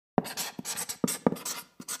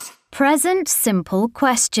Present simple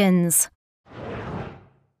questions.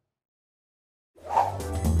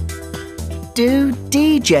 Do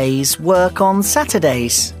DJs work on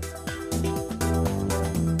Saturdays?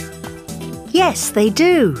 Yes, they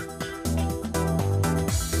do.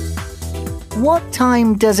 What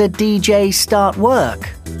time does a DJ start work?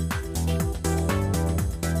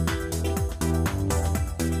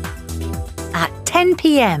 At 10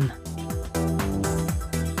 p.m.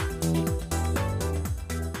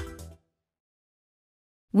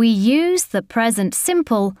 We use the present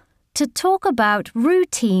simple to talk about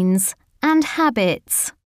routines and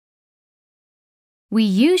habits. We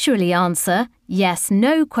usually answer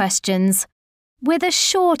yes/no questions with a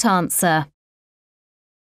short answer.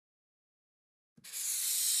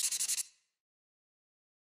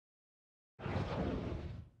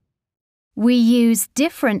 We use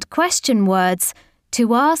different question words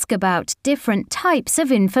to ask about different types of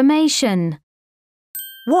information.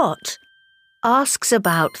 What asks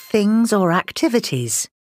about things or activities.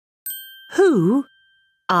 Who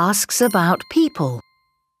asks about people.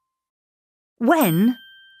 When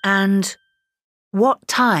and what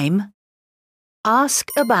time ask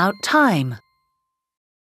about time.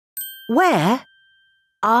 Where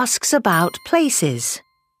asks about places.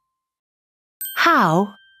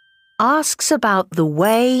 How asks about the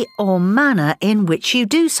way or manner in which you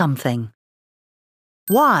do something.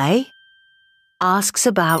 Why asks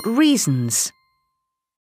about reasons.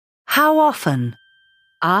 How often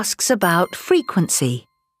asks about frequency.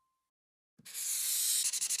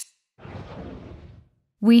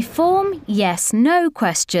 We form yes/no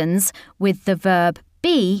questions with the verb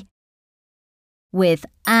be, with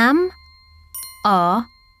am, are,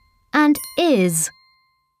 and is.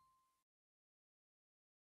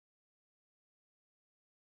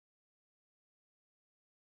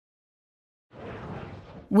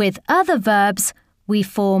 With other verbs, we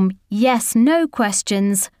form yes/no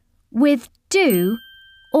questions with do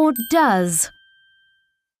or does.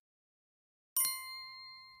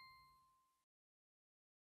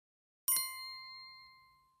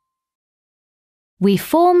 We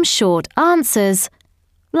form short answers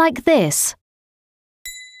like this.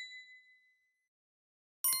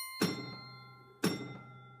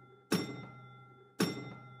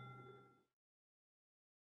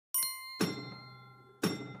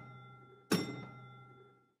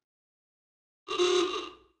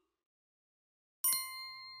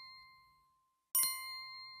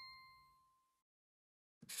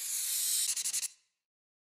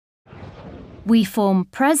 We form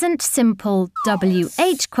present simple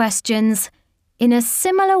WH questions in a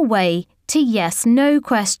similar way to yes/no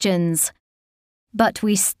questions, but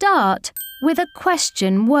we start with a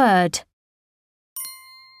question word.